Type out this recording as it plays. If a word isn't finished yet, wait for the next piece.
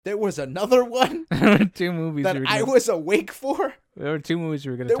There was another one There were two movies that I was awake for. There were two movies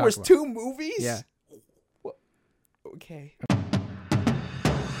we were going to There talk was about. two movies? Yeah. What? Okay.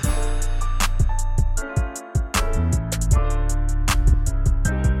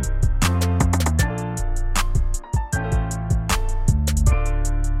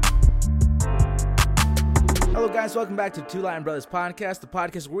 Hello guys, welcome back to Two Latin Brothers Podcast, the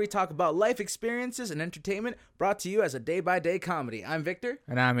podcast where we talk about life experiences and entertainment brought to you as a day-by-day comedy. I'm Victor.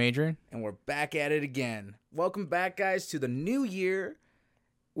 And I'm Adrian. And we're back at it again. Welcome back, guys, to the new year,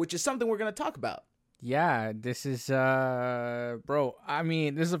 which is something we're going to talk about. Yeah, this is, bro, I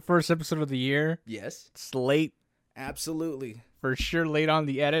mean, this is the first episode of the year. Yes. It's late. Absolutely. For sure late on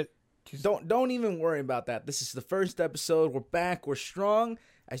the edit. Don't even worry about that. This is the first episode. We're back. We're strong.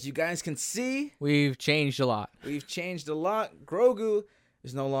 As you guys can see, We've changed a lot. we've changed a lot. Grogu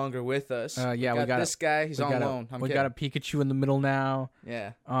is no longer with us. Yeah, we got this guy. He's on loan. We got a Pikachu in the middle now.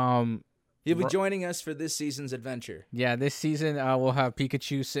 Yeah. Um, He'll be joining us for this season's adventure. yeah, this season we'll have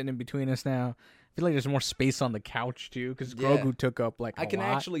Pikachu sitting in between us now. I feel like there's more space on the couch too, because Yeah. Grogu took up like I can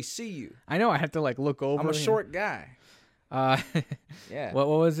lot. actually see you. I know. I have to like look over. I'm a you know. short guy. Yeah. What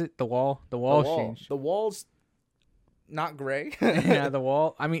was it? The wall. The wall's changed. The wall's not gray. Yeah, the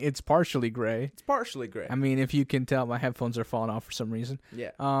wall. I mean, it's partially gray. It's partially gray. I mean, if you can tell, my headphones are falling off for some reason.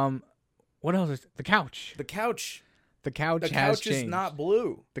 Yeah. What else is the couch? The couch. The couch The has couch changed. is not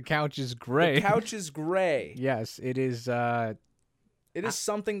blue. The couch is gray. The couch is gray. Yes, it is. It is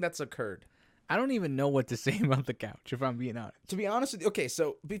something that's occurred. I don't even know what to say about the couch, if I'm being honest. To be honest with you, okay,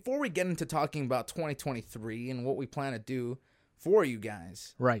 so before we get into talking about 2023 and what we plan to do for you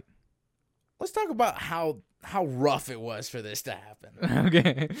guys, Right. let's talk about how rough it was for this to happen.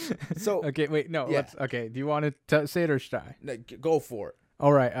 Okay. So, Okay, wait, no. Yeah. Okay, do you want to say it or should I? go for it.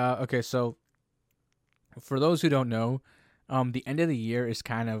 All right. Okay, so for those who don't know, the end of the year is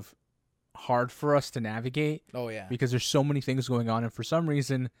kind of hard for us to navigate Oh, yeah. because there's so many things going on, and for some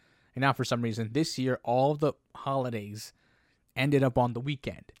reason, and not for some reason, this year all the holidays ended up on the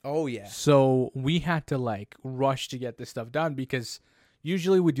weekend. Oh, yeah. So we had to like rush to get this stuff done because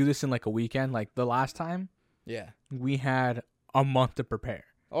usually we do this in like a weekend. Like the last time Yeah. we had a month to prepare.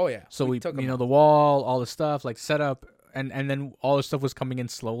 Oh, yeah. So we took you a know, month. the wall, all the stuff like set up, and then all the stuff was coming in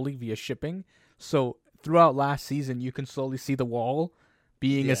slowly via shipping. So throughout last season, you can slowly see the wall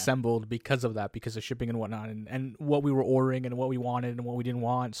being Yeah. assembled because of that, because of shipping and whatnot, and what we were ordering and what we wanted and what we didn't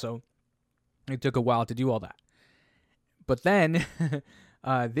want. So it took a while to do all that. But then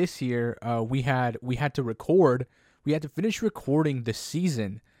this year we had to record. We had to finish recording the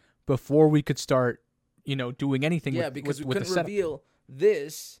season before we could start, doing anything. Yeah, with, because with, we with the couldn't setup. reveal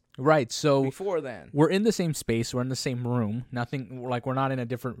this Right. So before then. we're in the same space. We're in the same room. Nothing like we're not in a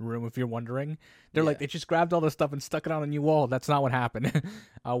different room. If you're wondering, they're like Yeah. they just grabbed all the stuff and stuck it on a new wall. That's not what happened.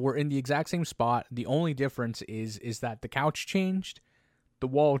 We're in the exact same spot. The only difference is that the couch changed, the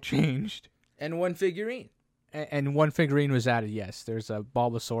wall changed, And one figurine. and one figurine was added. Yes, there's a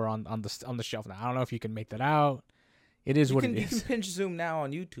Bulbasaur on the shelf now. I don't know if you can make that out. It is what it You is. can pinch zoom now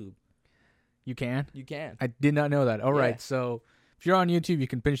on YouTube. You can. You can. I did not know that. All right. Yeah. So if you're on YouTube, you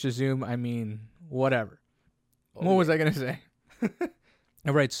can pinch the zoom. I mean, whatever. Oh, What was yeah. I gonna say?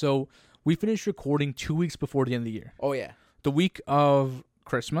 All right, so we finished recording 2 weeks before the end of the year. Oh, yeah. The week of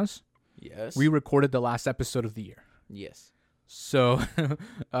Christmas, Yes. we recorded the last episode of the year. Yes. So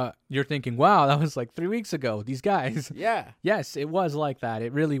you're thinking, wow, that was like 3 weeks ago. These guys. Yeah. Yes, it was like that.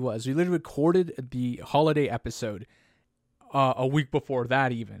 It really was. We literally recorded the holiday episode a week before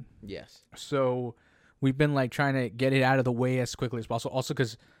that even. Yes. So we've been like trying to get it out of the way as quickly as possible. Also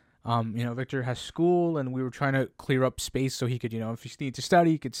because, Victor has school, and we were trying to clear up space so he could, if he needs to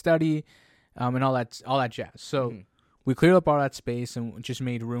study, he could study, and all that jazz. So we cleared up all that space and just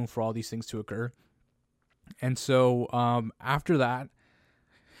made room for all these things to occur. And so after that,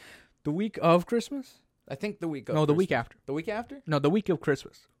 the week of Christmas? I think the week of No, the week Christmas. after. The week after? No, the week of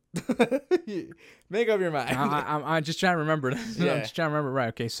Christmas. Make up your mind. I'm just trying to remember. Yeah. I'm just trying to remember. Right.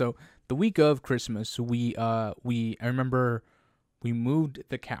 Okay. So the week of Christmas, I remember we moved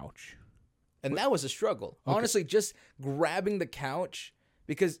the couch. And that was a struggle. Okay. Honestly, just grabbing the couch,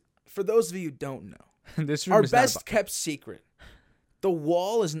 because for those of you who don't know, This room our is not a best kept secret,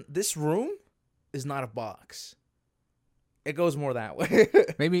 this room is not a box. It goes more that way.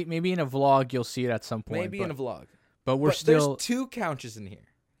 maybe in a vlog you'll see it at some point. Maybe but, in a vlog. but we're But still there's two couches in here.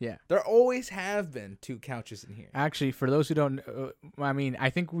 yeah. There always have been two couches in here. Actually, for those who don't, I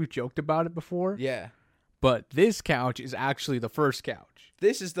think we've joked about it before. Yeah. But this couch is actually the first couch.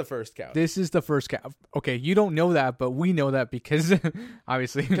 This is the first couch. This is the first couch. Okay, you don't know that, but we know that because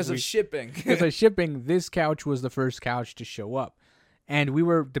obviously Because of shipping. because of shipping, this couch was the first couch to show up. And we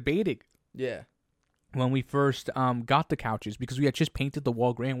were debating Yeah. when we first got the couches because we had just painted the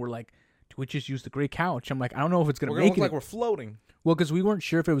wall gray, and we're like, do we just use the gray couch? I'm like, I don't know if it's gonna We're gonna make look it. like we're floating. Well, because we weren't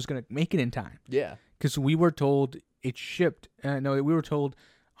sure if it was gonna make it in time. Yeah. Because we were told it shipped. No, we were told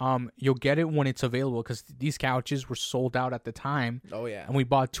you'll get it when it's available. Because these couches were sold out at the time, Oh yeah. and we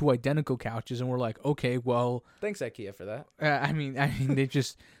bought 2 identical couches, and we're like, okay, well, Thanks IKEA for that. I mean,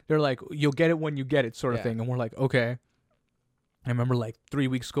 they're like, you'll get it when you get it, sort of Yeah. thing, and we're like, okay. I remember like 3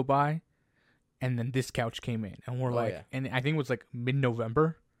 weeks go by, and then this couch came in, and we're Oh, like, yeah. and I think it was like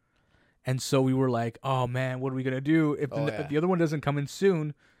mid-November, and so we were like, oh man, what are we gonna do if Oh, yeah. if the other one doesn't come in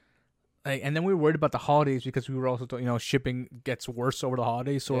soon? Like, and then we were worried about the holidays because we were also shipping gets worse over the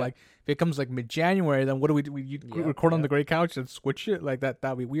holidays. So Yeah. like if it comes like mid-January, then what do we do? You record on yeah. the gray couch and switch it like that?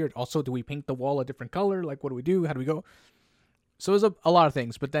 That'd be weird. Also, do we paint the wall a different color? Like, what do we do? How do we go? So it was a lot of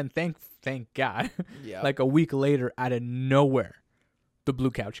things. But then thank God, Yeah. like a week later, out of nowhere, the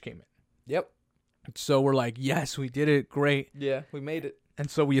blue couch came in. Yep. So we're like, yes, we did it, great. Yeah. We made it. And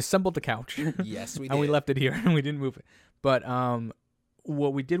so we assembled the couch. Yes, we did. And we left it here and we didn't move it. But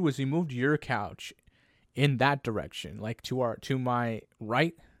what we did was we moved your couch in that direction, like to my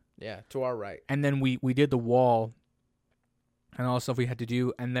right, Yeah. To our right. and then we did the wall and all the stuff we had to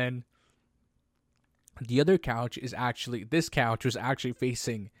do, and then the other couch this couch was actually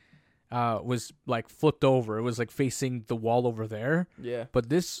facing was like flipped over. It was like facing the wall over there. Yeah. But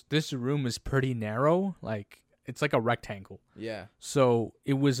this room is pretty narrow, like it's like a rectangle. Yeah. So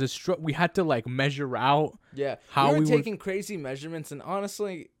it was we had to like measure out. Yeah. How we were we were- taking crazy measurements, and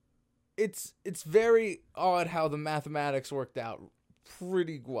honestly, it's very odd how the mathematics worked out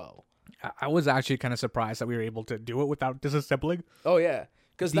pretty well. I was actually kind of surprised that we were able to do it without disassembling Oh yeah,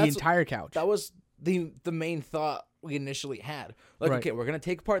 because the entire couch. that was the main thought we initially had. Like, Right. okay, we're gonna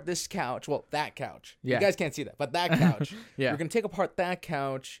take apart this couch. Well, that couch. Yeah. You guys can't see that, but that couch. Yeah. We're gonna take apart that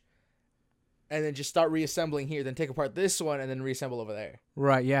couch, and then just start reassembling here. Then take apart this one, and then reassemble over there.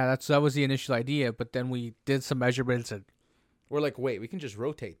 Right, yeah, that was the initial idea, but then we did some measurements and We're like, wait, we can just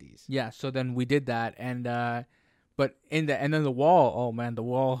rotate these. yeah, so then we did that, and but and then the wall, oh man, the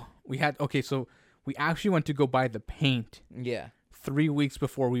wall so we actually went to go buy the paint Yeah. 3 weeks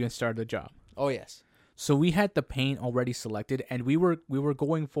before we even started the job. Oh yes. So we had the paint already selected, and we were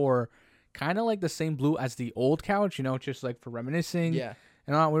going for kind of like the same blue as the old couch, just like for reminiscing. Yeah.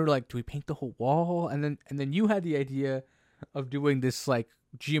 And we were like, do we paint the whole wall? And then you had the idea of doing this like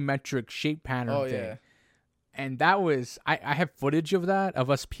geometric shape pattern Oh thing. yeah. And that was I have footage of that, of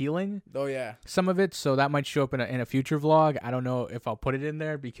us peeling Oh yeah. some of it, so that might show up in a future vlog. I don't know if I'll put it in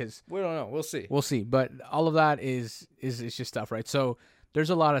there because We don't know. We'll see. we'll see. But all of that is just stuff, right? So there's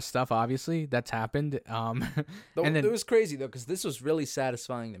a lot of stuff obviously that's happened. And then It was crazy though, because this was really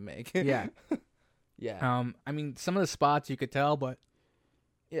satisfying to make. yeah. Yeah. I mean some of the spots you could tell, but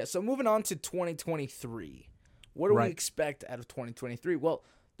Yeah, so moving on to 2023. What do we Right. expect out of 2023? Well,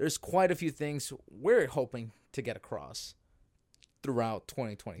 there's quite a few things we're hoping to get across throughout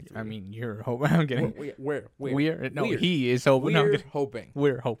 2023. I mean you're hoping I'm getting he is hoping. No, I'm We're kidding. hoping.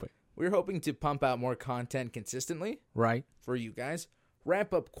 We're hoping. We're hoping to pump out more content consistently Right. for you guys,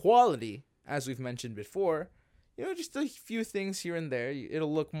 ramp up quality, as we've mentioned before. Just a few things here and there.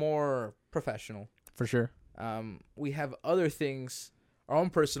 It'll look more professional. For sure. We have other things, our own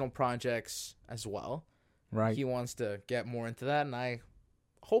personal projects as well. Right. He wants to get more into that, and I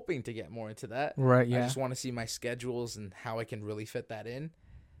hoping to get more into that. Right, I yeah. just want to see my schedules and how I can really fit that in.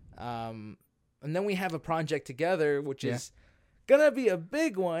 And then we have a project together, which Yeah. is gonna be a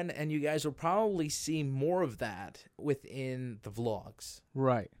big one, and you guys will probably see more of that within the vlogs,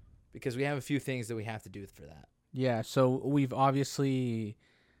 Right. because we have a few things that we have to do for that. Yeah, so we've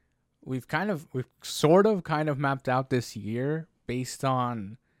sort of kind of mapped out this year based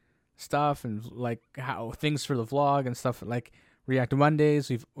on stuff and like how things for the vlog and stuff like React Mondays.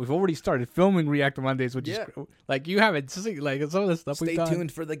 We've already started filming React Mondays, which Yeah. is like you haven't seen like some of the stuff Stay we've done.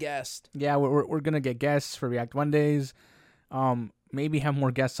 tuned for the guest. Yeah, we're gonna get guests for React Mondays. Maybe have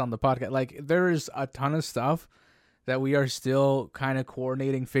more guests on the podcast. Like there's a ton of stuff that we are still kind of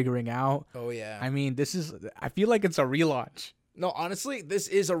coordinating, figuring out. Oh yeah. I mean, I feel like it's a relaunch. No, honestly, this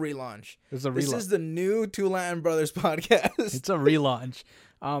is a relaunch. It's a This relaunch. is the new Two Latin Brothers podcast. It's a relaunch.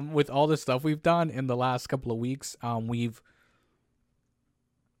 With all the stuff we've done in the last couple of weeks, we've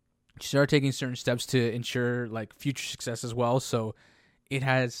started taking certain steps to ensure like future success as well. So it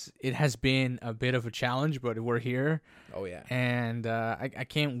has been a bit of a challenge, but we're here, Oh yeah. and I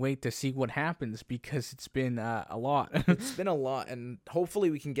can't wait to see what happens because it's been a lot. It's been a lot, and hopefully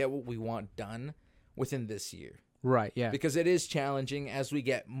we can get what we want done within this year, Right? Yeah. because it is challenging as we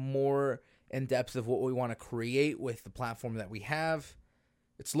get more in depth of what we want to create with the platform that we have.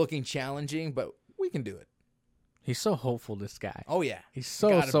 It's looking challenging, but we can do it. He's so hopeful, this guy. Oh, yeah. He's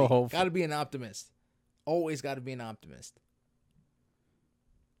so hopeful. Got to be an optimist. Always got to be an optimist.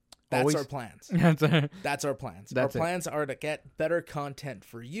 That's Always. our plans. That's our plans. That's our plans are to get better content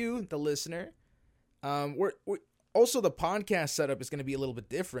for you, the listener. We're also, the podcast setup is going to be a little bit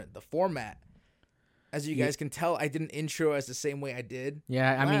different. The format, as you guys can tell, I didn't intro as the same way I did.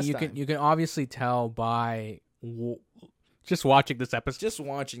 Yeah, I mean, you can obviously tell by just watching this episode. Just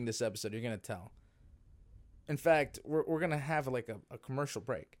watching this episode, you're going to tell. In fact, we're going to have like a commercial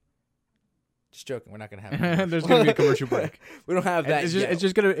break. Just joking. We're not going to have There's going to be a commercial break. We don't have that yet. It's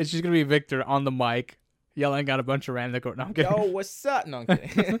just gonna be Victor on the mic yelling at a bunch of random. No, I'm kidding. Yo, what's up? No, I'm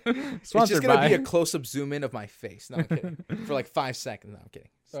kidding. It's just going to be a close-up zoom in of my face. No, I'm kidding. For like 5 seconds. No, I'm kidding.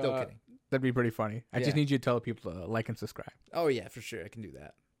 Still kidding. That'd be pretty funny. I just need you to tell people to like and subscribe. Oh, yeah, for sure. I can do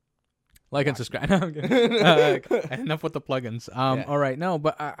that. Like and subscribe. No, I'm kidding. Enough with the plugins. All right. No,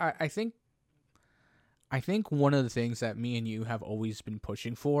 but I think one of the things that me and you have always been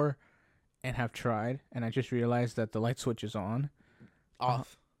pushing for and have tried, and I just realized that the light switch is on.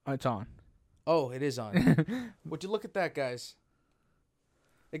 Off. It's on. Oh, it is on. Would you look at that, guys?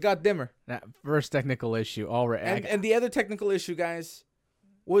 It got dimmer. That first technical issue already. And the other technical issue, guys,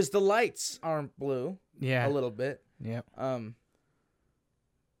 was the lights aren't blue. Yeah. A little bit. Yeah.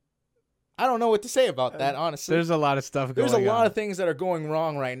 I don't know what to say about that, honestly. There's a lot of stuff going on. There's a lot of things that are going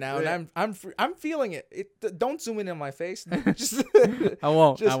wrong right now, and I'm feeling it. Don't zoom in on my face. Just, I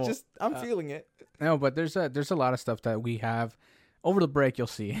won't. I'm feeling it. No, but there's a lot of stuff that we have over the break. You'll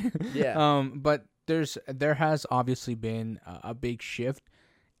see. Yeah. But there has obviously been a big shift,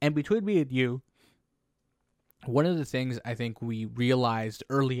 and between me and you, one of the things I think we realized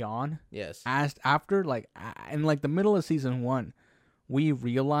early on, yes, after in the middle of season 1. We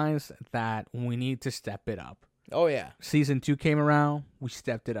realized that we need to step it up. Oh, yeah. Season 2 came around. We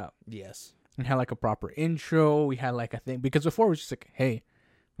stepped it up. Yes. We had like a proper intro. We had like a thing. Because before it was just like, hey,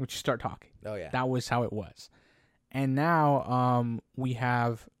 we just start talking. Oh, yeah. That was how it was. And now we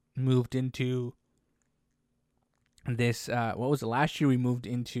have moved into this. What was it? Last year we moved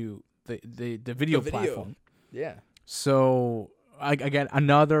into the video platform. Yeah. So, again,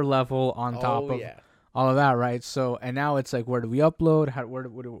 another level on top of... Yeah. All of that, right? So, and now it's like, where do we upload?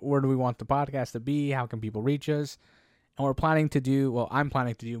 Where do we want the podcast to be? How can people reach us? And I'm planning to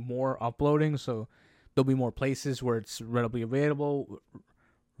do more uploading. So there'll be more places where it's readily available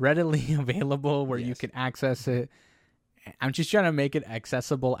where you can access it. I'm just trying to make it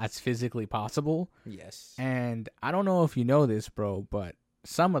accessible as physically possible. Yes. And I don't know if you know this, bro, but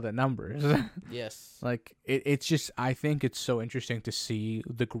some of the numbers, yes, like it's just, I think it's so interesting to see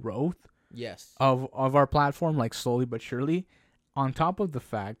the growth. Yes. Of our platform, like slowly but surely, on top of the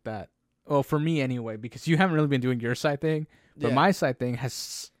fact that, well, for me anyway, because you haven't really been doing your side thing, but my side thing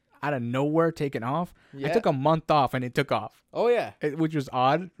has out of nowhere taken off. Yeah. I took a month off and it took off. Oh yeah, which was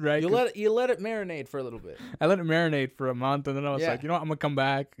odd, right? You let it marinate for a little bit. I let it marinate for a month, and then I was like, you know what, I'm gonna come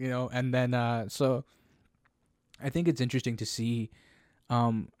back, and then so I think it's interesting to see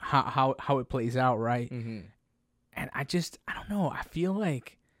how it plays out, right? Mm-hmm. And I don't know. I feel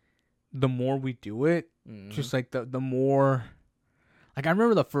like the more we do it, just like the more, like I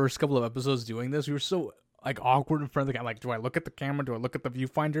remember the first couple of episodes doing this, we were so like awkward in front of the camera. Like, do I look at the camera? Do I look at the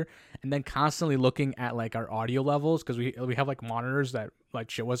viewfinder? And then constantly looking at like our audio levels, because we have like monitors that like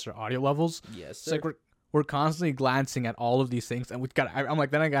show us our audio levels. Yes, sir. It's like we're constantly glancing at all of these things, and we got. I'm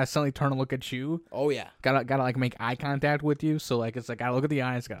like, then I gotta suddenly turn and look at you. Oh yeah, gotta like make eye contact with you. So like it's like gotta look at the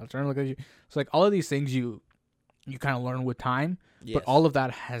eyes, gotta turn and look at you. So like all of these things you kind of learn with time, but all of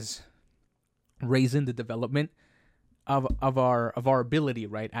that has raising the development of our ability,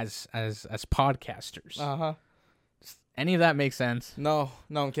 right, as podcasters. Any of that make sense? No,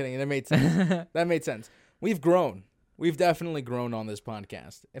 I'm kidding. That made sense. That made sense. We've grown. We've definitely grown on this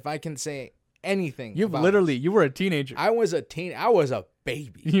podcast. If I can say anything, you were a teenager. I was a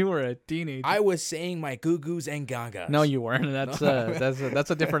baby. You were a teenager. I was saying my goo-goos and gagas. No, you weren't. That's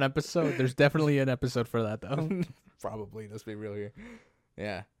a different episode. There's definitely an episode for that though. Probably. Let's be real here.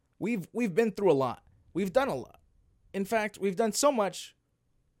 Yeah. We've been through a lot. We've done a lot. In fact, we've done so much.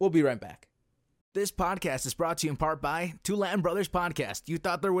 We'll be right back. This podcast is brought to you in part by Two Latin Brothers Podcast. You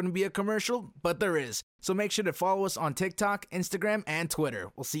thought there wouldn't be a commercial, but there is. So make sure to follow us on TikTok, Instagram, and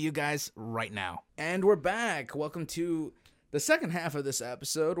Twitter. We'll see you guys right now. And we're back. Welcome to the second half of this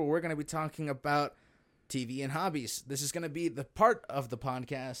episode, where we're going to be talking about TV and hobbies. This is going to be the part of the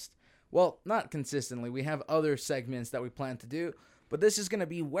podcast. Well, not consistently. We have other segments that we plan to do. But this is going to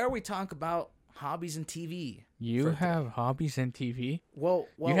be where we talk about hobbies and TV. You have hobbies and TV? Well,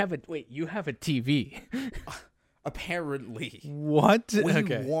 you have a TV. Apparently. What? We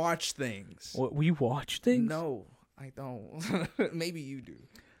Okay. watch things. What, we watch things? No, I don't. Maybe you do.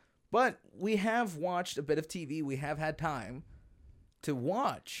 But we have watched a bit of TV. We have had time to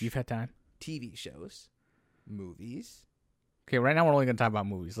watch You've had time. TV shows, movies. Okay, right now we're only gonna talk about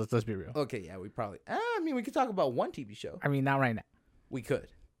movies. Let's be real. Okay, yeah, we probably. I mean, we could talk about one TV show. I mean, not right now. We could.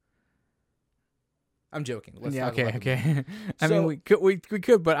 I'm joking. Let's Yeah. talk about the Okay. I So- mean, we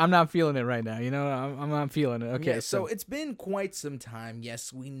could, but I'm not feeling it right now. You know, I'm not feeling it. Okay. Yeah, so it's been quite some time.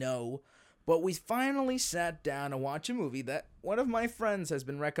 Yes, we know. But we finally sat down to watch a movie that one of my friends has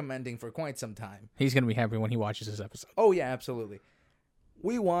been recommending for quite some time. he's gonna be happy when he watches this episode. Oh, yeah, absolutely.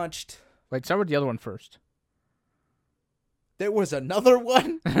 We watched. Wait, start with the other one first. There was another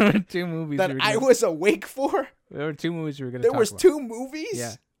one There were two movies. that I was awake for. There were two movies we were gonna. There talk was about. 2 movies?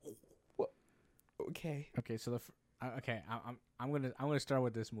 Yeah. What? Okay. Okay, so I'm gonna start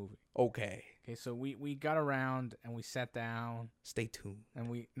with this movie. Okay. Okay, so we got around and we sat down Stay tuned.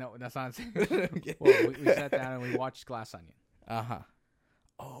 and no, that's not. Okay. Well, we sat down and we watched Glass Onion, Uh-huh.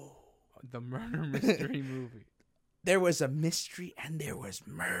 Oh. the murder mystery movie. There was a mystery and there was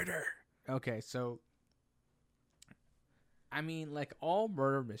murder. Okay, so I mean, like all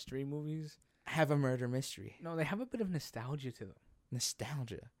murder mystery movies, Have a murder mystery. no, they have a bit of nostalgia to them.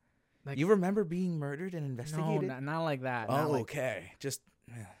 Nostalgia. Like- you remember being murdered and No, investigated? not like that. Oh, Not like, okay. Just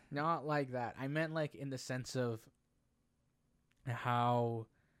not like that. I meant like in the sense of how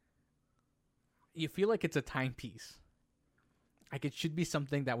you feel like it's a timepiece. Like it should be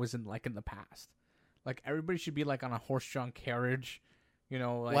something that was in the past. Like everybody should be like on a horse-drawn carriage, you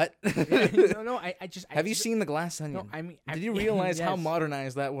know. Like, what? no. I just Have you seen The Glass Onion? No, I mean, Did you realize how yes.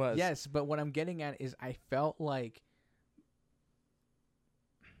 modernized that was? Yes, but what I'm getting at is I felt like,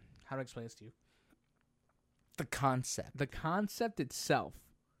 how to explain this to you? The concept The concept itself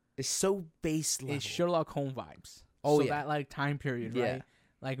is so base level. is Sherlock Holmes vibes. Oh, so yeah. that like time period, Yeah. right?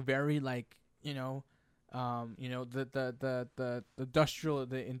 Like very like the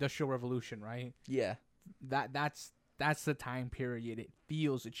industrial revolution, right? Yeah. That's the time period it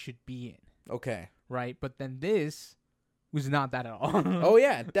feels it should be in, Okay. right? But then this was not that at all. Oh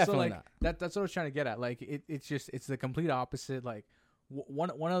yeah, definitely so, like, not. That's what I was trying to get at. Like it's the complete opposite. Like one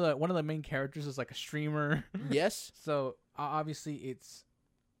of the main characters is like a streamer. Yes. So obviously it's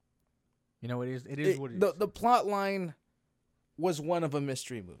it is what it is. The plot line was one of a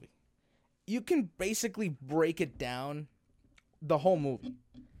mystery movie. You can basically break it down, the whole movie,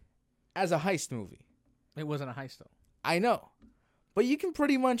 as a heist movie. It wasn't a heist though. I know, but you can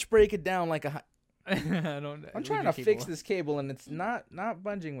pretty much break it down like a. I don't. I'm trying to fix this cable and it's not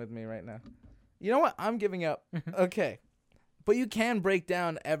bunging with me right now. You know what? I'm giving up. Okay, but you can break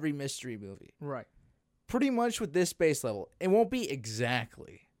down every mystery movie Right. pretty much with this base level. It won't be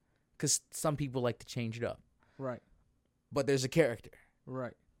exactly, because some people like to change it up. Right. But there's a character.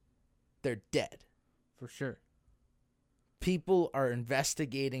 Right. They're dead. For sure. People are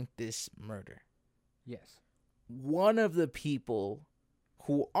investigating this murder. Yes. One of the people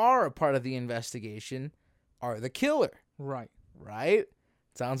who are a part of the investigation are the killer, Right. right?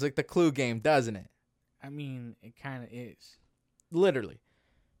 Sounds like the Clue game, doesn't it? I mean, it kind of is. Literally.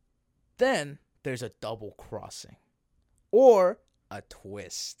 Then there's a double crossing or a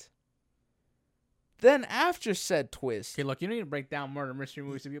twist. Then after said twist, Okay, look, you don't need to break down murder mystery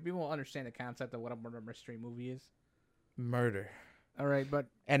movies. If people will understand the concept of what a murder mystery movie is. murder All right, but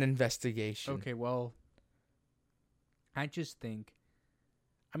and investigation. okay, well, I just think,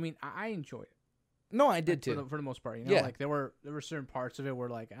 I mean, I enjoyed it. No, I did for too. for the most part. You know, Yeah. like there were certain parts of it where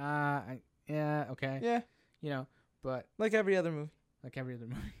like yeah, okay, Yeah, you know, but like every other movie. like every other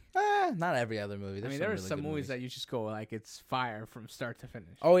movie. Not every other movie. I There's mean, there are really some good movies that you just go like it's fire from start to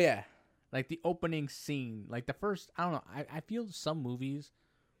finish. Oh yeah, Like the opening scene, like the first, I don't know. I feel some movies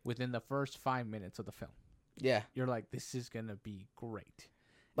within the first 5 minutes of the film, yeah. you're like, this is gonna be great.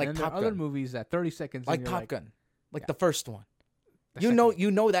 Like and then Top there are other Gun. movies that 30 seconds, Like and you're Top like, Gun, like Yeah. the first one. the You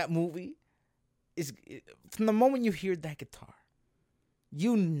second- know that movie is from the moment you hear that guitar,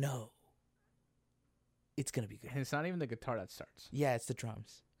 you know it's gonna be good. and it's not even the guitar that starts. Yeah, it's the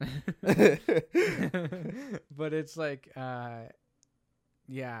drums. But it's like,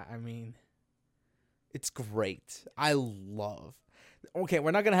 yeah, I mean, It's great. I love. Okay,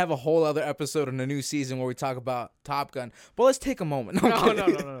 we're not gonna have a whole other episode in the new season where we talk about Top Gun, but let's take a moment. no, I'm no,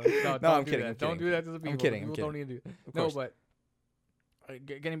 kidding. no, don't I'm do kidding, that. I'm Don't kidding. do that to the people. kidding, I'm People don't need to do. Of No, course. but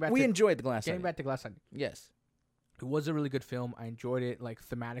getting back We to enjoyed the Glass getting Onion. back to Glass Onion. Yes. It was a really good film. I enjoyed it, like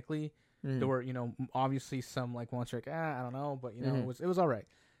thematically. Mm. There were, obviously some like ones like I don't know, but Mhm. it was all right.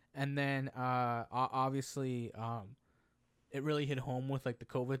 And then obviously it really hit home with like the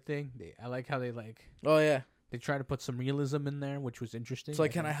COVID thing. I like how they like Oh yeah. They tried to put some realism in there, which was interesting. It's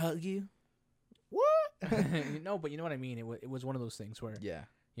like, can I hug you? What? No, but you know what I mean. It was one of those things where Yeah.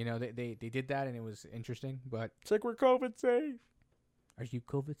 you know they did that and it was interesting. But It's like we're COVID safe. are you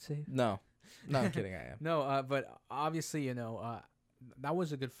COVID safe? No, I'm kidding. I am. No, but obviously you know that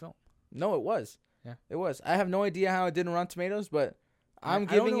was a good film. No, it was. Yeah. It was. I have no idea how it did in Rotten Tomatoes, but I don't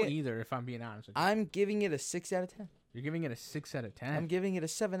giving know it either. If I'm being honest with you, I'm giving it a 6 out of 10. you're giving it a 6 out of 10. I'm giving it a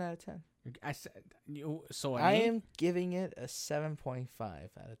 7 out of 10. I said so. I am giving it a 7.5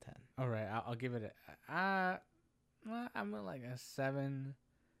 out of 10. All right. I'll give it a. I'm like a 7.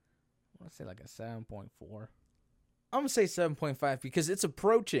 I want to say like a 7.4. I'm going to say 7.5 because it's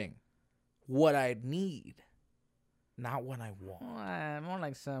approaching what I need, not what I want. More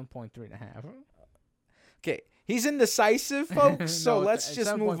like 7.3.5. Okay, he's indecisive, folks, so No, let's it's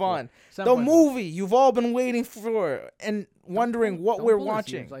just 7.4. move on. The 7.4. movie you've all been waiting for and wondering what Don't we're pull the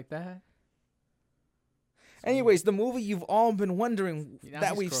watching. seams like that. Anyways, the movie you've all been wondering Now that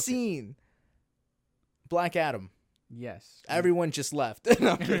he's we've crooked. seen. Black Adam. Yes. Everyone just left.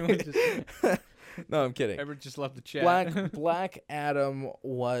 No, I'm Everyone kidding. No, I'm kidding. Everyone just left the chat. Black Adam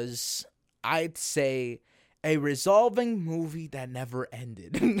was, I'd say, a resolving movie that never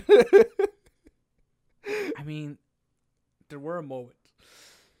ended. I mean, there were a moment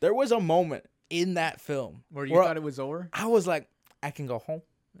There was a moment in that film where you thought it was over. I was like, I can go home.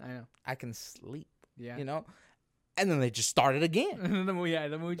 I know. I can sleep. Yeah. You know? And then they just started again. the movie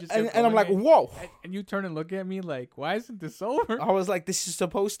just And kept I'm going, like, and- whoa. and you turn and look at me like, why isn't this over? I was like, this is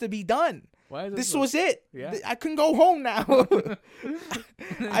supposed to be done. Why is This was it. Yeah. I couldn't go home now.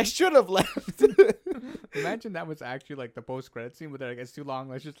 I should have left. Imagine that was actually like the post credit scene, but they're like, it's too long.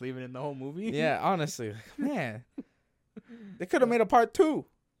 Let's just leave it in the whole movie. Yeah, honestly. Man. They could have made a part 2.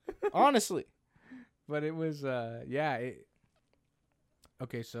 Honestly. But it was, yeah.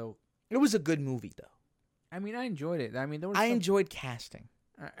 Okay, so It was a good movie, though. I mean, I enjoyed it. I mean, there was. I enjoyed casting.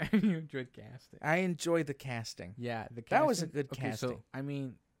 You enjoyed casting. I enjoyed the casting. Yeah, the casting. That was a good okay, casting. So I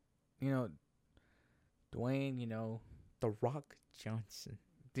mean, you know, Dwayne, you know, The Rock Johnson.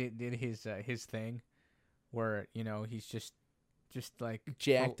 did his thing, where you know he's just like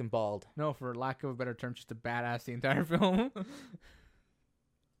Jacked and bald. no, for lack of a better term, just a badass the entire film.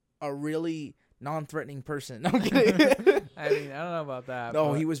 A really non-threatening person. No, I'm kidding. I mean, I don't know about that. No,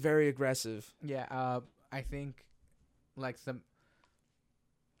 but he was very aggressive. yeah. I think like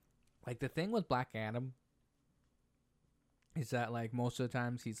the thing with Black Adam is that like most of the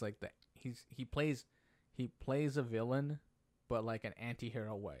times he's like he plays a villain, but like an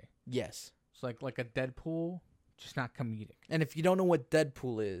anti-hero way. Yes. It's like a Deadpool, just not comedic. And if you don't know what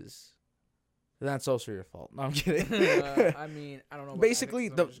Deadpool is, that's also your fault. No, I'm kidding. I mean, I don't know. Basically,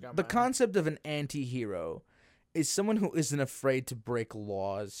 the concept of an anti-hero is someone who isn't afraid to break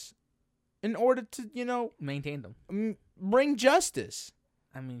laws in order to, you know, maintain them. bring justice.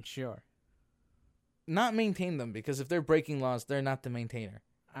 I mean, sure. Not maintain them, because if they're breaking laws, they're not the maintainer.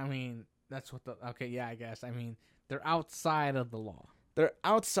 I mean, that's what okay, yeah, I guess. I mean, they're outside of the law. They're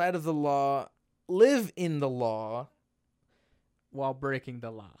outside of the law, live in the law, While breaking the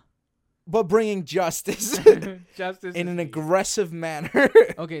law. but bringing justice Justice in is an key. aggressive manner.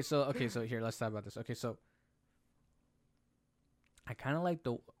 Okay, so here, let's talk about this. Okay, so I kind of like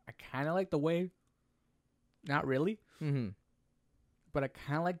the way, not really, Mm-hmm. but I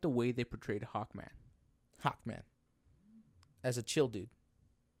kind of like the way they portrayed Hawkman. Hawkman. As a chill dude.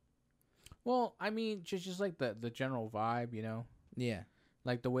 Well, I mean, just like the general vibe, you know, Yeah.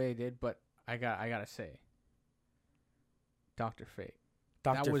 like the way it did. But I gotta say, Dr. Fate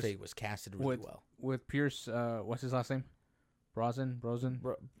Dr. was Fate was casted really well. with Pierce. What's his last name? Brosnan. Broslin?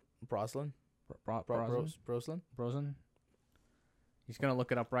 Brosnan. Broslin? Brosnan. He's gonna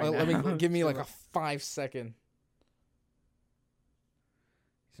look it up right Well, now. let me give me So like a 5-second.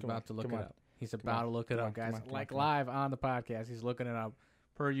 He's about to look come it on. up. He's about to look it Come up, on, guys. come on, Like come on. live on the podcast. He's looking it up.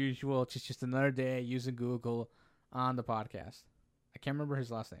 Per usual, it's just another day using Google on the podcast. I can't remember his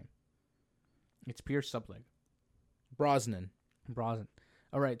last name. It's Pierce something. Brosnan. Brosnan.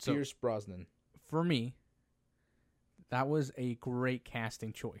 All right, so Pierce Brosnan. for me, that was a great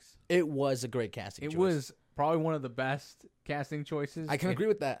casting choice. It was a great casting It choice. was probably one of the best casting choices. I can agree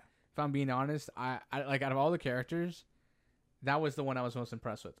with that. If I'm being honest, I like out of all the characters, that was the one I was most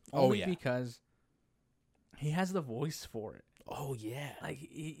impressed with. Oh, Only yeah. because he has the voice for it. Oh, yeah. Like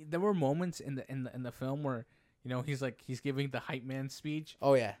there were moments in the film where you know he's giving the hype man speech,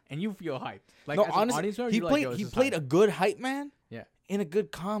 Oh, yeah. and you feel hyped. Like No, as an honestly, audience member, he you're like, played Yo, this he is played hype. a good hype man Yeah. and a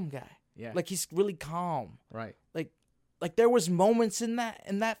good calm guy. Yeah. Like, he's really calm. Right. Like there was moments in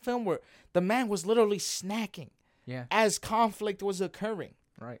that film where the man was literally snacking Yeah. as conflict was occurring.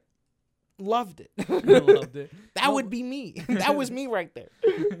 Right. loved it. I loved it. That would be me. That was me right there.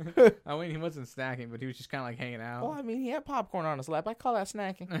 I mean, he wasn't snacking, but he was just kind of like hanging out. Well, I mean, he had popcorn on his lap. I call that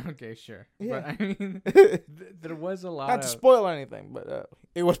snacking. Okay, sure. Yeah. But I mean, there was a lot Not of... to spoil anything, but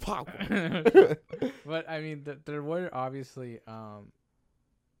it was popcorn. But I mean, there were obviously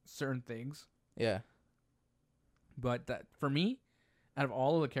certain things. Yeah. But that for me, out of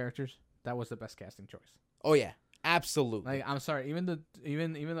all of the characters, that was the best casting choice. Oh yeah, absolutely. Like, I'm sorry, even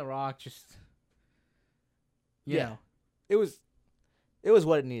the Rock just, you Yeah. know, It was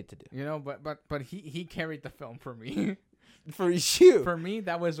what it needed to do. you know, but he carried the film for me. For you. For me,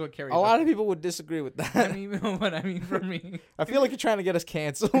 that was what carried. A lot of people would disagree with that. I mean, what I mean for me. I feel like you're trying to get us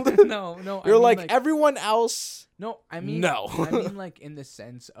canceled. No. You're I mean, like everyone else. No, I mean No. I mean like in the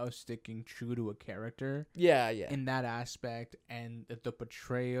sense of sticking true to a character. Yeah. In that aspect, and the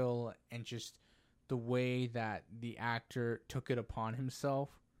portrayal, and just the way that the actor took it upon himself,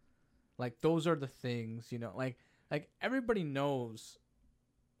 like those are the things, you know, like everybody knows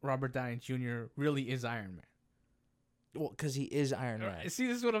Robert Downey Jr. really is Iron Man. Well, because he is Iron Man. See,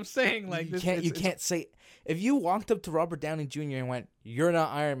 this is what I'm saying. Like, you can't say, if you walked up to Robert Downey Jr. and went, "You're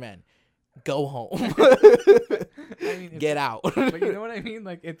not Iron Man," go home. I mean, Get out. But you know what I mean?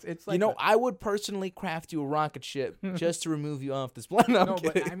 Like it's like, you know, I would personally craft you a rocket ship just to remove you off this planet. No,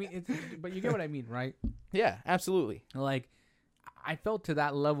 but I mean, but you get what I mean, right? Yeah, absolutely. Like, I felt to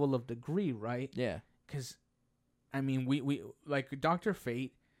that level of degree, right? Yeah. Because, I mean, we like Dr.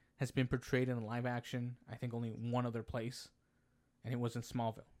 Fate has been portrayed in live action, I think only one other place, and it was in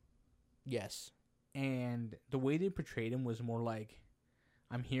Smallville. Yes. And the way they portrayed him was more like,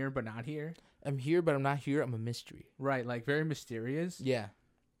 I'm here but not here. I'm here, but I'm not here. I'm a mystery. Right, like very mysterious. Yeah.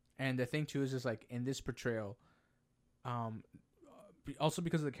 And the thing too is like in this portrayal, also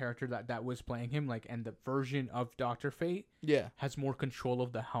because of the character that was playing him, like, and the version of Dr. Fate Yeah. has more control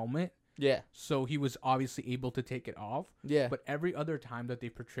of the helmet. Yeah. So he was obviously able to take it off. Yeah. But every other time that they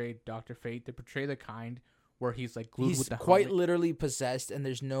portrayed Dr. Fate, they portray the kind where he's like glued He's with the quite helmet. literally possessed, and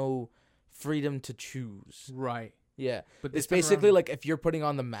there's no freedom to choose. Right. Yeah. But It's this time basically around- like if you're putting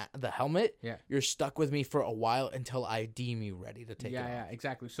on the helmet, Yeah. you're stuck with me for a while until I deem you ready to take it off. Yeah,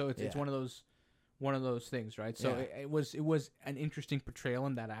 exactly. So it's Yeah. one of those things, right? So Yeah. it was an interesting portrayal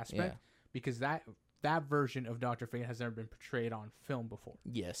in that aspect, Yeah. because that version of Dr. Fate has never been portrayed on film before.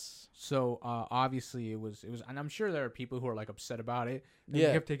 Yes. So obviously it was, and I'm sure there are people who are like upset about it. And Yeah.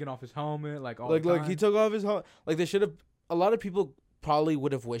 he kept taking off his helmet, like all Like the time. he took off his helmet. Like they should have. A lot of people probably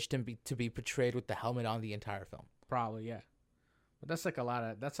would have wished him to be portrayed with the helmet on the entire film. Probably, yeah. But that's like a lot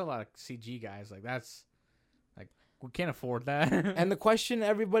of CG guys. Like that's like, we can't afford that. And the question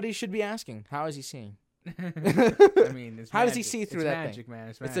everybody should be asking: how is he seeing? I mean, it's How does he magic. see through It's that magic, thing? man.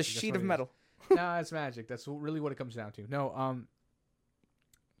 It's It's magic. a That's sheet what of it is. metal. No, it's magic. That's really what it comes down to. No,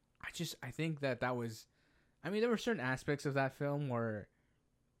 I think that was, I mean, there were certain aspects of that film where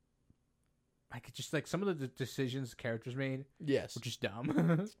I could just, like, some of the decisions the characters made Yes. were just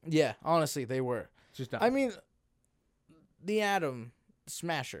dumb. Yeah. Honestly, they were. Just dumb. I mean, the Atom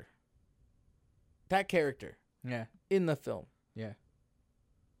Smasher. That character yeah, in the film. yeah.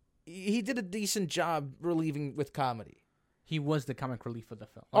 He did a decent job relieving with comedy. He was the comic relief of the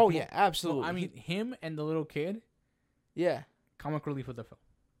film. Oh Like, yeah, absolutely. well, I mean, him and the little kid, yeah. comic relief of the film.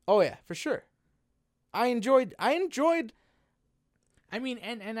 Oh yeah, for sure. I enjoyed. I mean,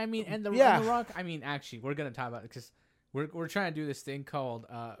 and the Yeah. Rock. I mean, actually, we're gonna talk about it because we're trying to do this thing called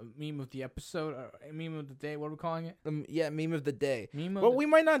meme of the episode, or meme of the day. What are we calling it? Yeah, meme of the day. Meme of But the, we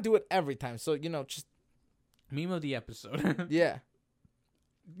might not do it every time, so just meme of the episode. yeah.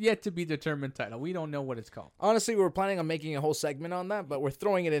 Yet to be determined title. We don't know what it's called. Honestly, we were planning on making a whole segment on that, but we're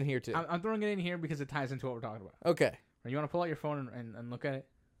throwing it in here too. I'm throwing it in here because it ties into what we're talking about. Okay. You want to pull out your phone and look at it?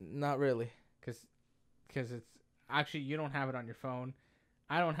 Not really. Because it's actually, you don't have it on your phone.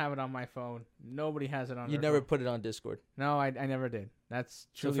 I don't have it on my phone. Nobody has it on You their never phone. put it on Discord. No, I never did. That's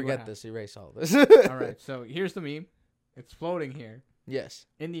So truly forget what this. Erase all this. happened. All right, so here's the meme. It's floating here Yes.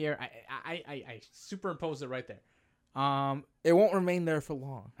 in the air. I superimposed it right there. It won't remain there for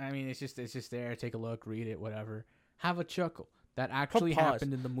long. I mean, it's just there. Take a look, read it, whatever. Have a chuckle. That actually Pause.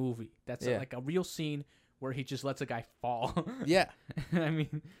 happened in the movie. That's Yeah. like a real scene where he just lets a guy fall. Yeah. I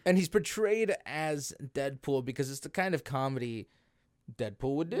mean, And he's portrayed as Deadpool because it's the kind of comedy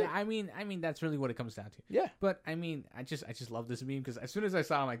Deadpool would do. yeah, I mean that's really what it comes down to. Yeah. But I mean, I just love this meme because as soon as I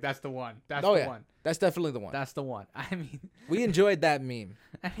saw it, I'm like, that's the one. That's Oh, the yeah. one. That's definitely the one. That's the one. I mean, We enjoyed that meme.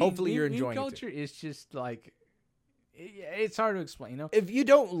 Hopefully you're meme enjoying it culture is just like, it's hard to explain, you know? If you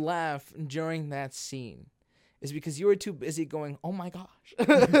don't laugh during that scene, it's because you were too busy going, "Oh my gosh."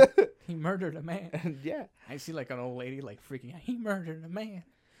 He murdered a man. And yeah. I see like an old lady like freaking out. He murdered a man.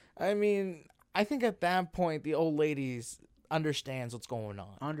 I mean, I think at that point, the old lady understands what's going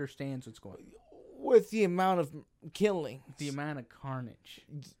on. Understands what's going on. With the amount of killing. The amount of carnage.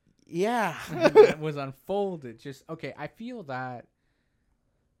 Yeah. that was unfolded. Just, okay, I feel that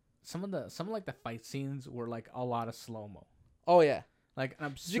some of the fight scenes were like a lot of slow-mo. Oh, yeah. Like an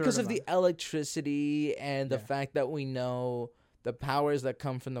absurd Because of amount. the electricity and the Yeah. fact that we know the powers that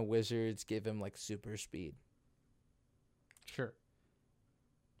come from the wizards give him like super speed. Sure.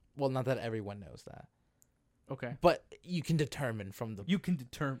 Well, not that everyone knows that. Okay. But you can determine from the You can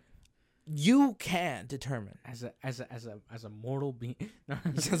determine you can determine as a mortal being.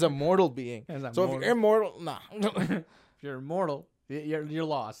 as a mortal being. As a So if mortal- you're immortal, nah. if you're immortal, you're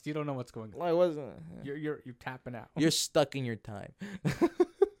lost. You don't know what's going on. I wasn't. You're tapping out. You're stuck in your time.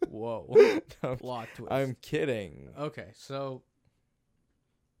 Whoa. No, Plot twist. I'm kidding. Okay, so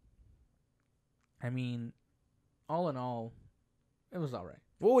I mean, all in all, it was all right.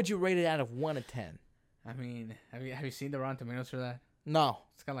 What would you rate it out of 1 to 10? I mean, have you seen the Rotten Tomatoes for that? No.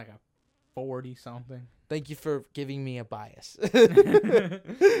 It's got like a 40 something. Thank you for giving me a bias.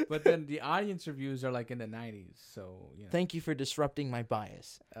 But then the audience reviews are like in the 90s, so you know. Thank you for disrupting my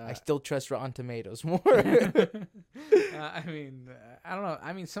bias. I Uh, still trust Rotten Tomatoes more. I mean, I don't know.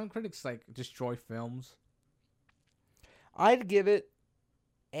 I mean, some critics like destroy films. I'd give it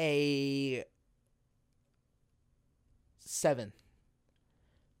a 7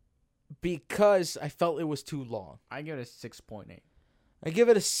 because I felt it was too long. I give it a 6.8. I give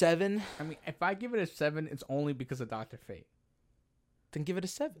it a 7, I mean, if I give it a 7, it's only because of Dr. Fate. then give it a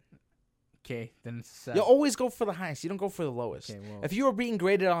 7. Okay, then it's a 7. You always go for the highest. You don't go for the lowest. Okay, well, If you were being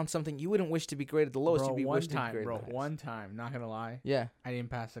graded on something, you wouldn't wish to be graded the lowest. bro, You'd be one wish to be time, graded bro, the highest. one time, not gonna lie, Yeah. I didn't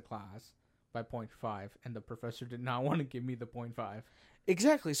pass the class by 0.5, and the professor did not want to give me the 0.5.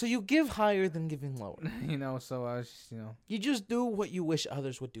 Exactly. So you give higher than giving lower. You know, so I was just, You just do what you wish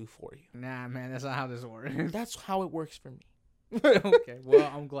others would do for you. nah, man, that's not how this works. That's how it works for me. Okay, well,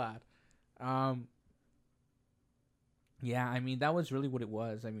 I'm glad. Yeah, I mean, that was really what it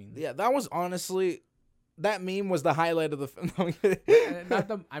was. I mean, Yeah, that was honestly, that meme was the highlight of the film. No, I'm kidding. not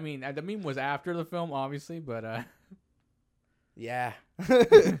the. I mean, the meme was after the film, obviously, but Yeah.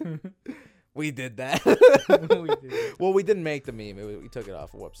 We did that. we did. Well, we didn't make the meme. We took it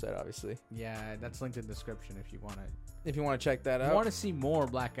off a website, obviously. Yeah, that's linked in the description if you want to. If you want to check that If you out. want to see more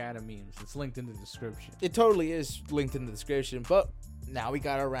Black Adam memes, it's linked in the description. It totally is linked in the description. But now we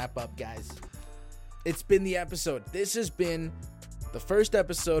got to wrap up, guys. It's been the episode. This has been the first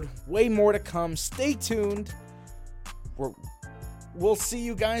episode. Way more to come. Stay tuned. We'll see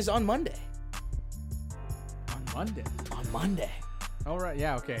you guys on Monday. On Monday. On Monday. All right.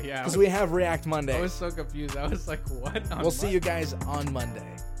 Yeah. Okay. Yeah. Because we have React Monday. I was so confused. I was like, what? We'll see you guys on Monday.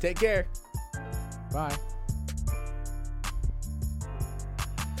 Take care. Bye.